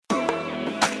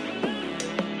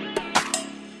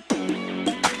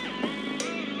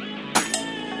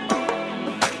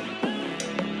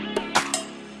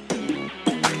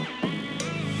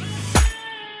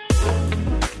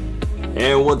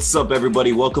What's up,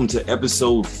 everybody? Welcome to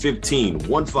episode 15 of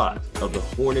the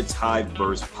Hornets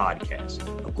berth podcast.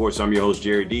 Of course, I'm your host,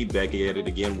 Jerry D, back at it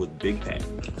again with Big Pat.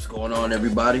 What's going on,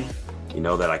 everybody? You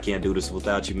know that I can't do this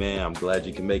without you, man. I'm glad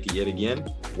you can make it yet again.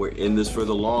 We're in this for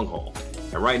the long haul.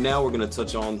 And right now, we're going to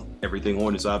touch on everything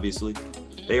Hornets, obviously.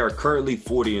 They are currently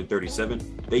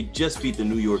 40-37. They just beat the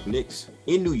New York Knicks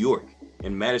in New York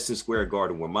in Madison Square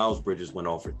Garden, where Miles Bridges went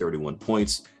off for 31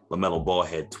 points. LaMelo Ball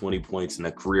had 20 points and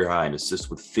a career high in assists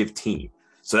with 15.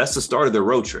 So that's the start of their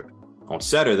road trip. On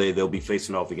Saturday, they'll be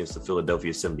facing off against the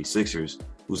Philadelphia 76ers,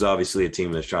 who's obviously a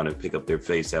team that's trying to pick up their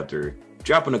face after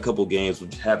dropping a couple games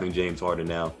with having James Harden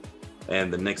now.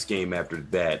 And the next game after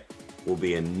that will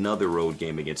be another road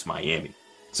game against Miami.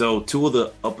 So two of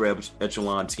the upper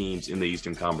echelon teams in the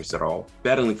Eastern Conference that are all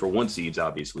battling for one seeds,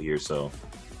 obviously, here. So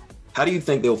how do you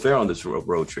think they'll fare on this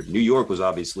road trip? New York was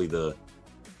obviously the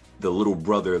little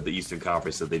brother of the Eastern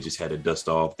Conference that they just had to dust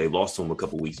off. They lost to him a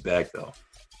couple weeks back, though.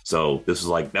 So that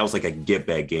was like a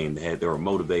get-back game. They were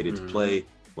motivated to play,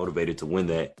 motivated to win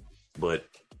that. But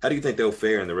how do you think they'll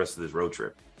fare in the rest of this road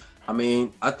trip? I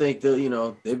mean, I think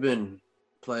that, they've been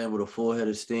playing with a full head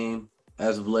of steam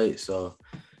as of late. So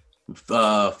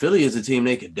Philly is a team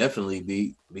they could definitely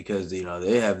beat because,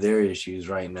 they have their issues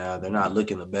right now. They're not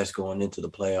looking the best going into the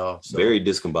playoffs. So very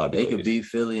discombobulated. They could beat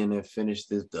Philly and then finish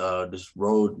this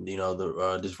road,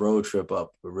 this road trip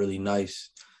up really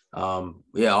nice.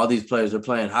 All these players are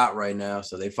playing hot right now,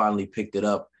 so they finally picked it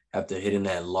up after hitting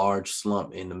that large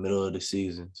slump in the middle of the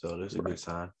season. So that's a good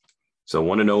sign. So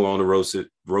 1-0 on the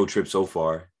road trip so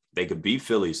far. They could beat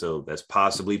Philly, so that's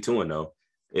possibly 2-0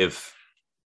 if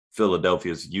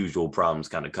Philadelphia's usual problems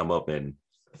kind of come up and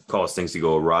cause things to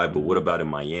go awry. But what about in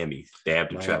Miami? They have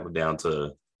to travel down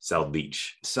to South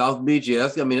Beach. South Beach, yeah.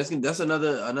 That's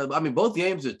another. I mean, both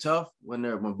games are tough when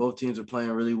both teams are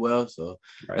playing really well. So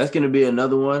that's going to be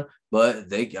another one. But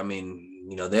they have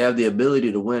the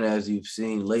ability to win, as you've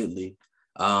seen lately.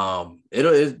 They're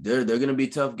going to be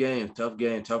tough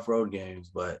road games.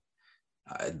 But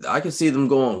I can see them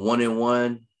going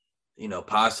 1-1,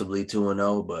 possibly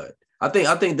 2-0, but. I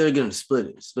think they're going to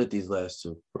split these last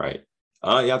two. Right.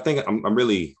 I think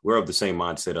we're of the same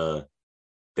mindset.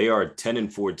 They are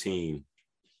 10-14.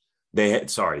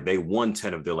 They won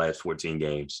 10 of their last 14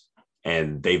 games,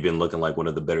 and they've been looking like one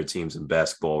of the better teams in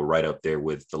basketball, right up there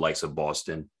with the likes of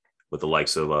Boston, with the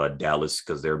likes of Dallas,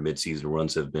 because their midseason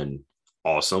runs have been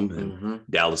awesome. And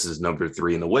Dallas is number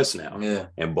 3 in the West now. Yeah.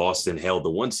 And Boston held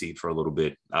the 1 seed for a little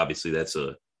bit. Obviously, that's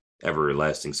a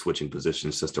everlasting switching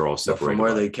positions since they're all separated. From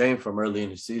where they came from early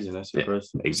in the season, that's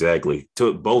impressive. Exactly.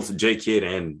 To both J. Kidd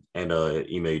and Ime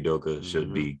Udoka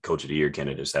should be Coach of the Year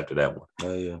candidates after that one.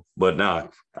 Oh yeah. But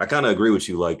I kind of agree with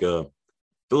you. Like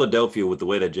Philadelphia, with the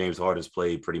way that James Harden's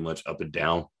played, pretty much up and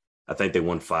down. I think they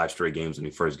won 5 straight games when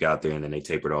he first got there, and then they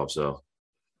tapered off. So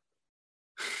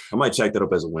I might check that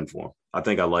up as a win for him. I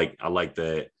think I like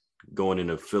that going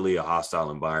into Philly, a hostile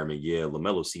environment. Yeah,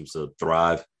 LaMelo seems to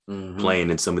thrive.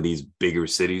 Playing in some of these bigger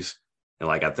cities. And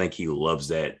I think he loves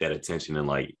that attention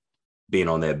and being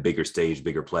on that bigger stage,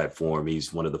 bigger platform.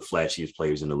 He's one of the flashiest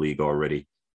players in the league already.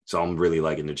 So I'm really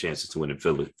liking the chances to win in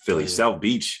Philly. Yeah. South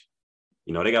Beach,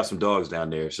 they got some dogs down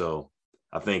there. So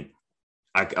I think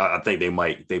they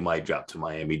might drop to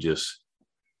Miami. Just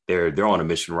they're on a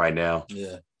mission right now.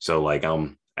 Yeah. So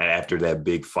after that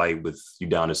big fight with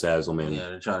Udonis Haslem,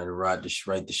 they're trying to right the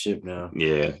ship now.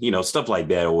 Yeah, stuff like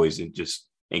that always just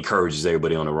encourages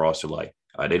everybody on the roster.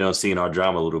 They don't see in our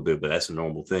drama a little bit, but that's a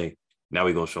normal thing. Now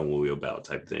we're gonna show them what we're about,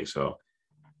 type of thing. So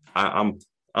I'm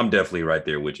definitely right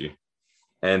there with you.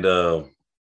 And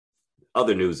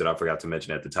other news that I forgot to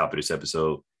mention at the top of this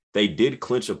episode, they did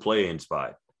clinch a play-in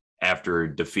spot after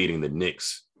defeating the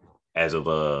Knicks as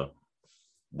of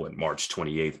March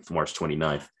 28th, March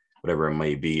 29th, whatever it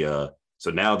may be.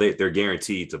 So now they're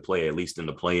guaranteed to play at least in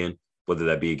the play-in, whether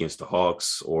that be against the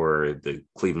Hawks or the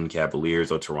Cleveland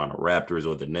Cavaliers or Toronto Raptors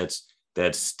or the Nets.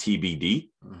 That's TBD,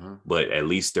 but at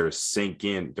least they're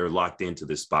locked into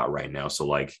this spot right now.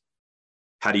 So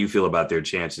how do you feel about their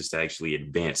chances to actually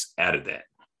advance out of that?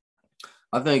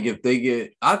 I think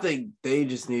they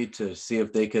just need to see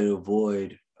if they could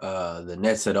avoid the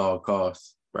Nets at all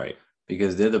costs. Right.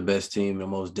 Because they're the best team, the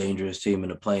most dangerous team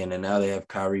in the play-in, and now they have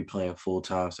Kyrie playing full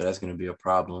time, so that's going to be a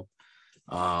problem.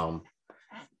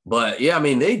 But yeah,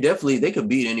 they could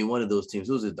beat any one of those teams.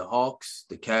 Was it the Hawks,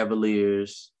 the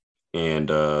Cavaliers, and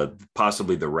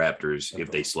possibly the Raptors if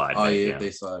they slide? Oh yeah, if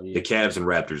they slide. Yeah. The Cavs and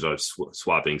Raptors are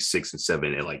swapping 6 and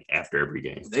 7 after every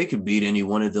game. They could beat any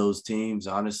one of those teams,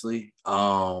 honestly.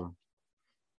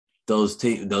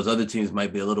 those other teams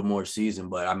might be a little more seasoned,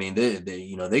 but I mean,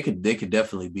 they could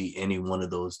definitely beat any one of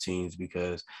those teams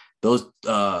because those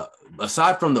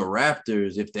aside from the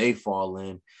Raptors, if they fall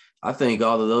in, I think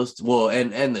all of those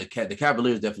and the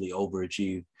Cavaliers definitely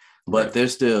overachieved, but they're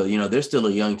still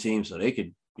a young team, so they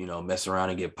could mess around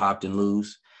and get popped and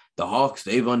lose. The Hawks,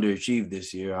 they've underachieved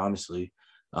this year, honestly.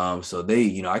 So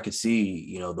they, I could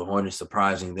see, the Hornets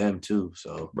surprising them too.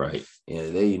 So yeah,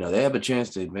 they have a chance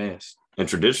to advance. And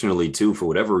traditionally, too, for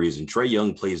whatever reason, Trae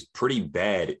Young plays pretty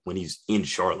bad when he's in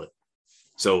Charlotte.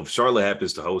 So if Charlotte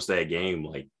happens to host that game,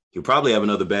 like he'll probably have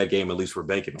another bad game, at least we're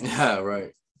banking on. Yeah,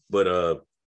 right. But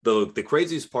the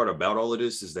craziest part about all of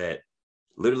this is that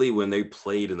literally when they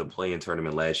played in the play-in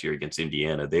tournament last year against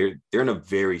Indiana, they're in a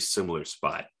very similar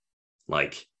spot,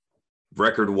 like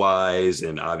record-wise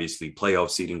and obviously playoff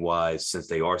seeding-wise, since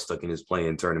they are stuck in this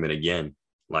play-in tournament again.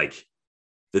 Like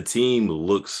the team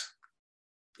looks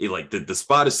like the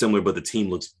spot is similar, but the team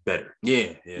looks better.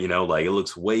 Yeah. Like it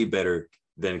looks way better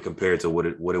than compared to what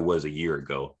it was a year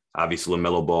ago. Obviously,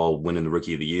 LaMelo Ball winning the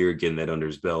Rookie of the Year, getting that under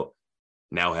his belt,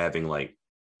 now having like,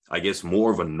 I guess,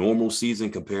 more of a normal season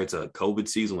compared to a COVID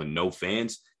season with no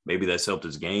fans. Maybe that's helped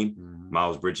his game. Mm-hmm.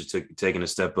 Miles Bridges taking a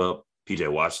step up.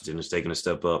 PJ Washington is taking a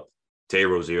step up. Terry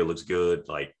Rozier looks good.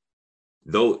 Like,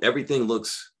 though everything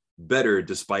looks better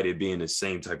despite it being the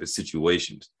same type of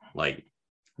situations. Like,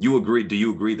 you agree? Do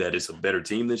you agree that it's a better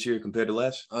team this year compared to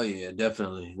last? Oh yeah,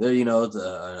 definitely. They're it's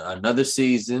another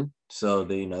season, so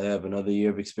they have another year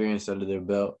of experience under their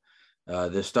belt.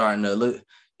 They're starting to look.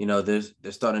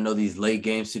 They're starting to know these late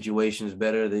game situations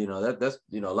better. That's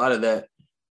a lot of that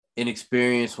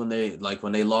inexperience when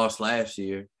they lost last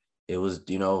year. It was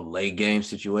late game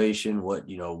situation. What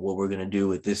we're gonna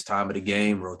do at this time of the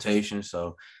game, rotation.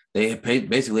 So they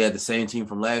basically had the same team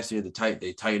from last year.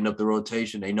 They tightened up the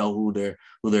rotation. They know who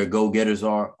their go-getters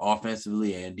are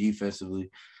offensively and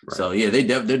defensively. Right. So yeah,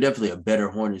 they're definitely a better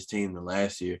Hornets team than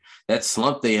last year. That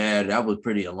slump they had, that was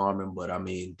pretty alarming. But I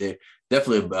mean, they're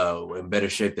definitely in better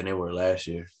shape than they were last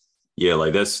year. Yeah,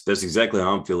 like that's exactly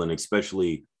how I'm feeling.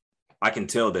 Especially, I can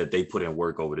tell that they put in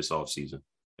work over this offseason.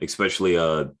 Especially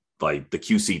like the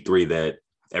QC3 that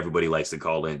everybody likes to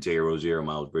call in, Terry Rozier,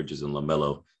 Miles Bridges, and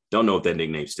LaMelo. Don't know if that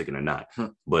nickname's sticking or not,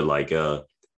 but like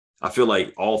I feel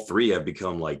like all three have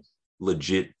become like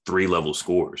legit 3-level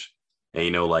scorers.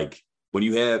 And like when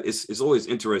you have, it's always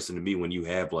interesting to me when you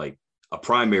have like a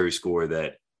primary scorer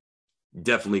that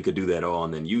definitely could do that all,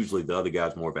 and then usually the other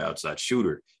guy's more of an outside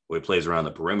shooter where he plays around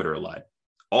the perimeter a lot.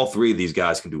 All three of these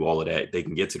guys can do all of that. They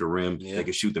can get to the rim, They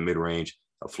can shoot the mid range,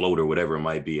 a floater, whatever it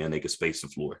might be, and they can space the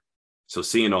floor. So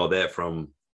seeing all that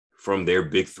from their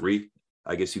big three,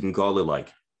 I guess you can call it,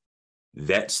 like,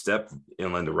 that step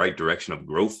in the right direction of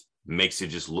growth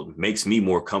makes me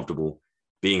more comfortable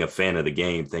being a fan of the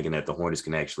game, thinking that the Hornets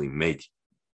can actually make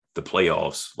the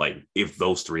playoffs, like if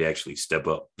those three actually step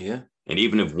up. Yeah. And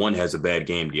even if one has a bad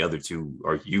game, the other two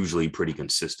are usually pretty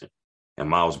consistent. And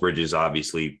Miles Bridges,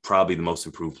 obviously, probably the most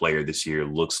improved player this year,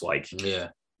 looks like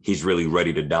he's really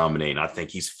ready to dominate. And I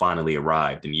think he's finally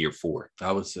arrived in year 4.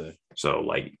 I would say. So,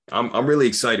 like, I'm really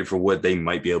excited for what they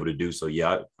might be able to do. So,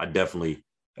 yeah, I definitely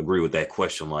agree with that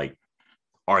question. Like,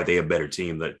 are they a better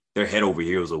team? That their head over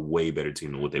heels a way better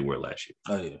team than what they were last year.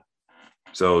 Oh, yeah.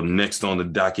 So next on the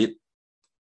docket,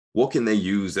 what can they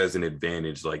use as an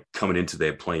advantage, like coming into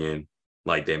their play-in,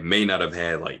 like they might not have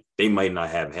had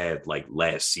like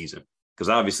last season? Because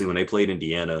obviously when they played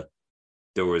Indiana,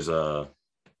 there was no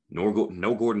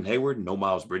Gordon Hayward, no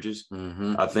Miles Bridges.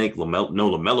 Mm-hmm. I think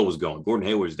LaMelo was gone. Gordon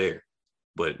Hayward's there,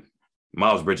 but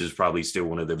Miles Bridges is probably still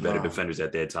one of the better defenders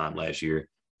at that time last year.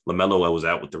 LaMelo was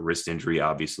out with the wrist injury,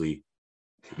 obviously.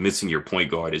 Missing your point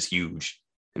guard is huge.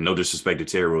 And no disrespect to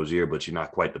Terry Rozier, but you're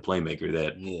not quite the playmaker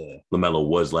that LaMelo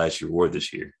was last year or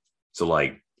this year. So,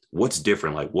 like, what's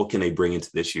different? Like, what can they bring into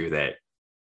this year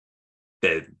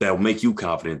that'll make you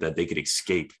confident that they could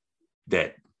escape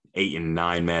that 8 and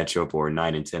 9 matchup or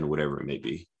 9 and 10, whatever it may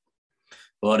be?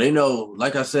 Well, they know,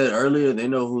 like I said earlier, they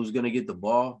know who's going to get the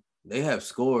ball. They have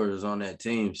scorers on that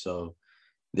team. So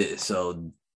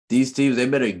these teams, they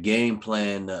better game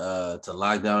plan to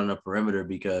lock down on the perimeter,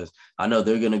 because I know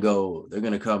they're going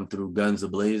to come through guns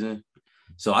a-blazing.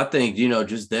 So I think,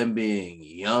 just them being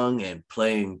young and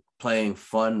playing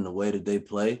fun in the way that they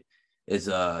play is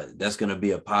that's going to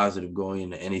be a positive going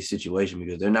into any situation,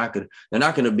 because they're not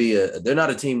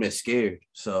a team that's scared.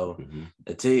 So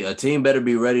a team better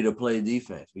be ready to play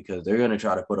defense, because they're going to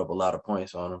try to put up a lot of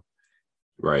points on them.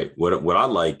 Right. What I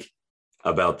like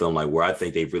about them, like where I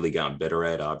think they've really gotten better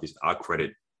at, obviously, I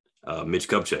credit Mitch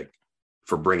Kupchak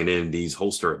for bringing in these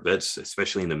holster vets,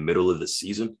 especially in the middle of the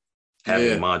season.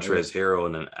 having Montrezl Harrell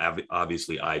and then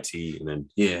obviously IT and then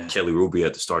Kelly Oubre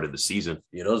at the start of the season.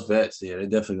 Yeah, those vets, they're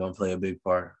definitely going to play a big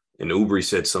part. And Oubre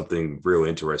said something real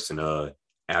interesting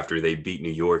after they beat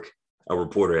New York. A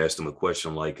reporter asked him a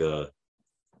question like,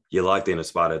 you're locked in a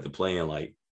spot at the play-in,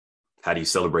 like, how do you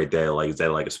celebrate that? Like, is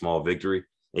that like a small victory?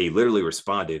 And he literally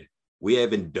responded, we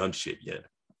haven't done shit yet.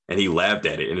 And he laughed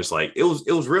at it. And it's like, it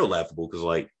was real laughable because,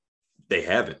 like, they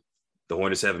haven't. The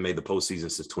Hornets haven't made the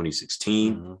postseason since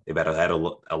 2016. Mm-hmm. They've had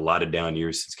a lot of down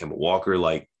years since Kemba Walker,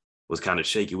 like, was kind of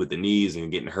shaky with the knees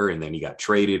and getting hurt, and then he got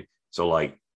traded. So,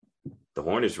 like, the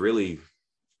Hornets really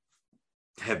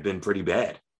have been pretty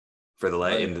bad for the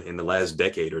in the last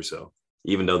decade or so.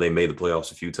 Even though they made the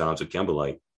playoffs a few times with Kemba,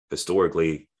 like,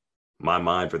 historically, my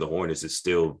mind for the Hornets is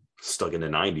still stuck in the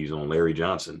 90s on Larry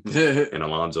Johnson and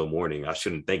Alonzo Mourning. I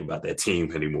shouldn't think about that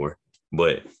team anymore.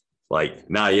 But, like,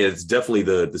 it's definitely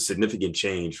the significant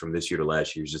change from this year to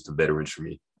last year is just the veterans for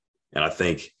me. And I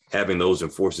think having those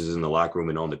enforcers in the locker room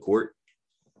and on the court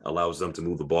allows them to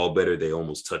move the ball better. They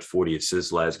almost touched 40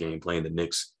 assists last game playing the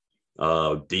Knicks.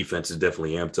 Defense is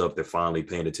definitely amped up. They're finally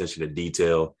paying attention to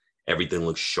detail. Everything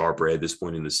looks sharper at this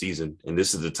point in the season. And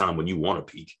this is the time when you want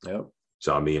to peak. Yep.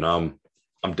 So, I mean, I'm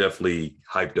definitely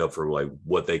hyped up for, like,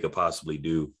 what they could possibly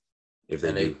do if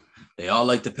they do. They all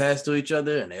like to pass to each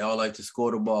other, and they all like to score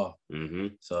the ball. Mm-hmm.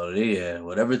 So,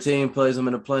 whatever team plays them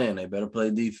in the play-in, they better play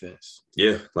defense.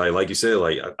 Yeah, like you said,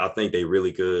 like, I think they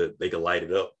really could. They could light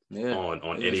it up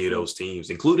on any of those teams,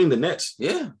 including the Nets.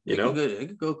 Yeah, you know, it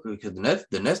could go because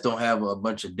the Nets don't have a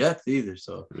bunch of depth either.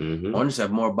 So, Hornets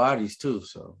have more bodies too.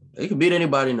 So they can beat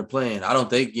anybody in the play-in. I don't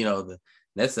think the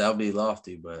Nets. That'll be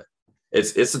lofty, but.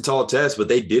 It's a tall task, but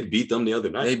they did beat them the other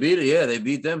night. They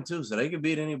beat them too. So they could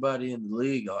beat anybody in the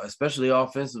league, especially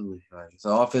offensively. Right? It's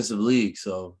an offensive league,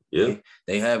 so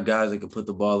they have guys that can put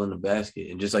the ball in the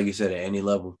basket, and just like you said, at any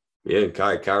level. Yeah,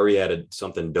 Kyrie had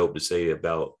something dope to say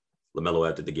about LaMelo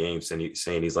after the game, saying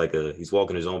he's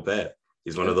walking his own path.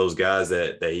 He's one of those guys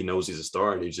that he knows he's a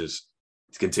star, and he's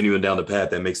continuing down the path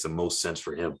that makes the most sense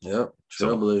for him. Yep,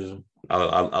 trailblazer.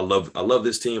 I love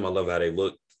this team. I love how they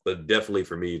look. But definitely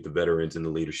for me, the veterans and the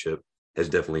leadership has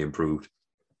definitely improved.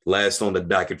 Last on the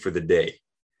docket for the day.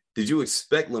 Did you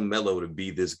expect LaMelo to be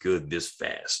this good this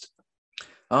fast?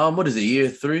 What is it, year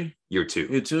 3? Year 2.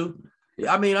 Year 2?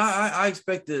 I mean, I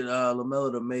expected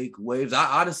LaMelo to make waves.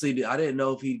 I honestly I didn't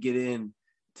know if he'd get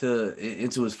into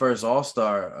his first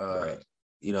All-Star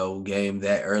game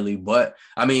that early. But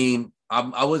I mean,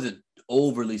 I wasn't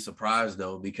overly surprised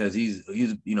though, because he's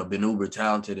been uber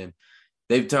talented, and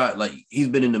they've tried, like, he's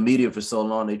been in the media for so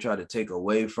long, they try to take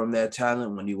away from that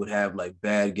talent when he would have, like,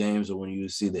 bad games or when you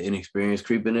would see the inexperience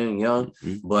creeping in young.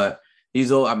 Mm-hmm. But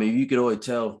you could always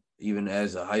tell, even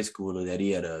as a high schooler, that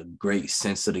he had a great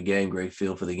sense of the game, great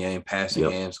feel for the game, passing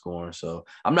and scoring. So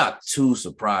I'm not too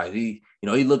surprised. He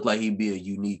looked like he'd be a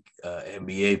unique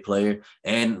NBA player.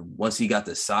 And once he got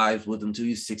the size with him too,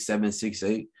 he's 6'7",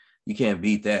 6'8". You can't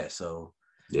beat that. So,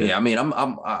 I mean,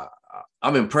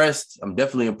 I'm impressed. I'm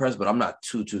definitely impressed, but I'm not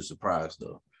too surprised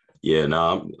though. Yeah,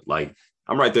 no,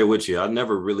 I'm right there with you. I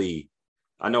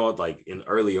know, like, in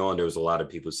early on there was a lot of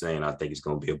people saying I think he's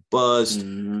going to be a bust,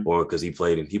 or because he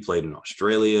played in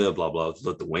Australia, blah blah,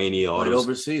 Lithuania, all those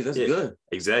overseas. That's good.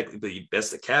 Exactly, but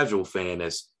that's the casual fan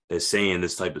that's saying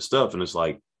this type of stuff, and it's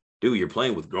like, dude, you're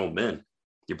playing with grown men.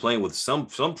 You're playing with some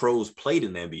pros played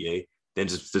in the NBA, then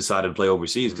just decided to play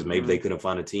overseas because maybe they couldn't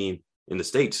find a team in the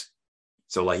States.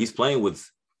 So, like, he's playing with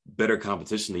better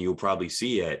competition than you'll probably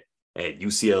see at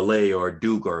UCLA or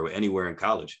Duke or anywhere in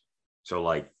college. So,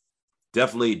 like,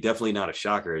 definitely not a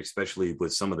shocker, especially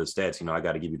with some of the stats. I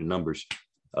got to give you the numbers.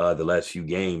 The last few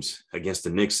games against the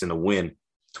Knicks in a win,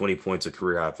 20 points, a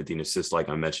career high, 15 assists, like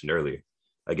I mentioned earlier.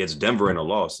 Against Denver in a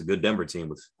loss, a good Denver team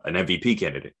with an MVP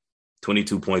candidate,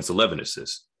 22 points, 11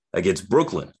 assists. Against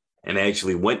Brooklyn, and they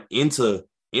actually went into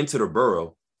the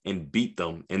borough and beat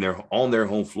them on their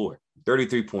home floor.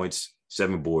 33 points,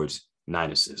 7 boards,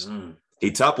 9 assists. He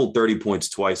toppled 30 points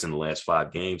twice in the last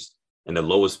 5 games, and the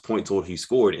lowest point total he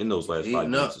scored in those last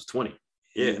 5 games was 20.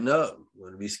 Yeah.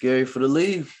 Would be scary for the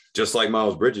league. Just like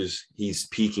Miles Bridges, he's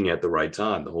peaking at the right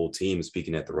time. The whole team is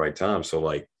peaking at the right time. So,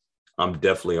 like, I'm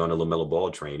definitely on a LaMelo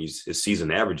Ball train. His season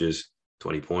averages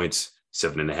 20 points,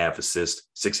 7.5 assists,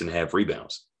 6.5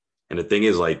 rebounds. And the thing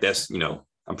is, like, that's,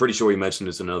 I'm pretty sure he mentioned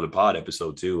this in another pod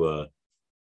episode too,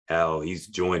 how he's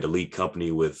joined elite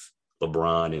company with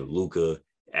LeBron and Luka,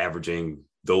 averaging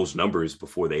those numbers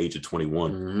before the age of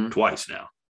 21 twice now.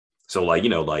 So, like,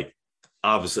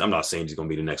 obviously I'm not saying he's going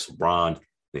to be the next LeBron.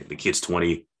 The kid's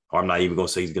 20, or I'm not even going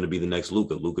to say he's going to be the next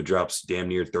Luka. Luka drops damn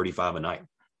near 35 a night.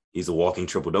 He's a walking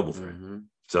triple-double for him.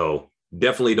 So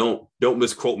definitely don't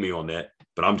misquote me on that.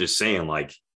 But I'm just saying,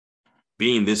 like,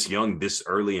 being this young, this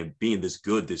early, and being this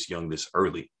good, this young, this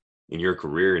early in your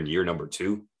career in year number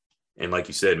 2, and like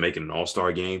you said, making an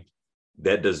all-star game,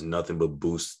 that does nothing but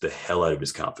boost the hell out of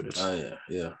his confidence. Oh,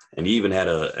 yeah. And he even had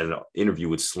an interview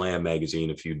with Slam magazine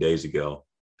a few days ago.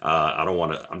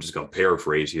 I'm just going to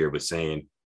paraphrase here, but saying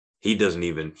he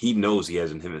knows he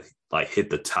hasn't hit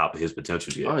the top of his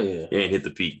potential yet. Oh, yeah. He ain't hit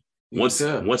the peak. Once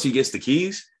he gets the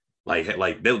keys,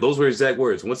 like those were exact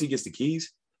words. Once he gets the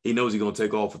keys, he knows he's going to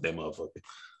take off with that motherfucker.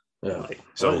 Yeah.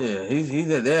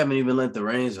 They haven't even let the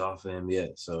reins off him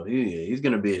yet. So he's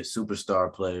going to be a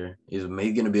superstar player. He's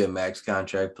going to be a max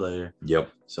contract player.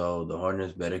 Yep. So the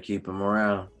Hornets better keep him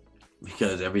around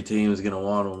because every team is going to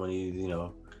want him when he's,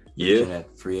 in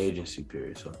that free agency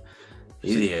period. So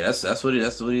that's what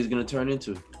he's going to turn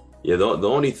into. Yeah. The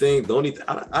only thing,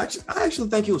 I actually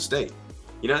think he'll stay.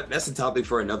 That's a topic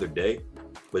for another day.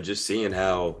 But just seeing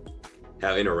how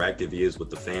interactive he is with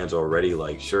the fans already,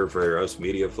 like, sure, for us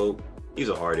media folk, he's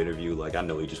a hard interview. Like, I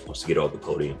know he just wants to get off the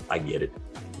podium. I get it.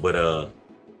 But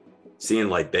seeing,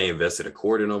 like, they invested a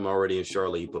quart in him already in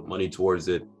Charlotte, he put money towards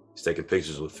it. He's taking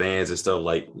pictures with fans and stuff,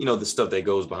 like, the stuff that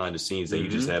goes behind the scenes that you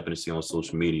just happen to see on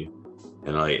social media.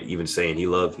 And like even saying he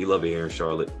loved it here in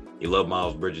Charlotte. He loved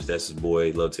Miles Bridges, that's his boy.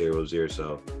 He loved Terry Rozier.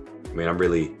 So, I mean, I'm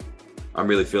really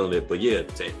feeling it. But yeah,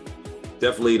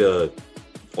 definitely the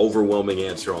overwhelming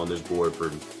answer on this board for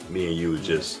me and you is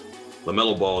just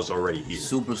LaMelo Ball is already here.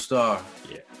 Superstar.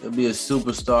 Yeah. He'll be a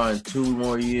superstar in 2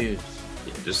 more years.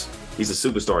 Yeah, he's a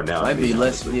superstar now. Might be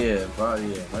less,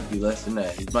 probably, might be less than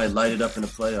that. He might light it up in the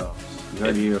playoffs. You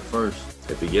heard it here first.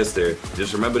 If he gets there,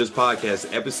 just remember this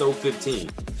podcast, episode 15.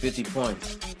 50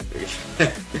 points.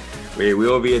 We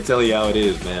won't be telling you how it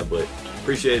is, man, but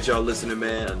appreciate y'all listening,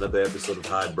 man. Another episode of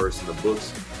Hide Burst in the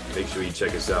books. Make sure you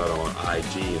check us out on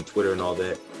IG and Twitter and all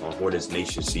that on Hornets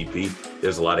Nation CP.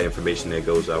 There's a lot of information that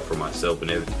goes out for myself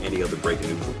and any other breaking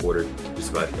news reporter,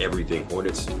 just about everything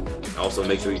Hornets. Also,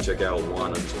 make sure you check out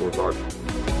Juan_Carter,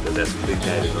 because that's some big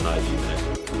matters on IG,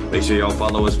 man. Make sure y'all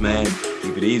follow us, man.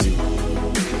 Keep it easy.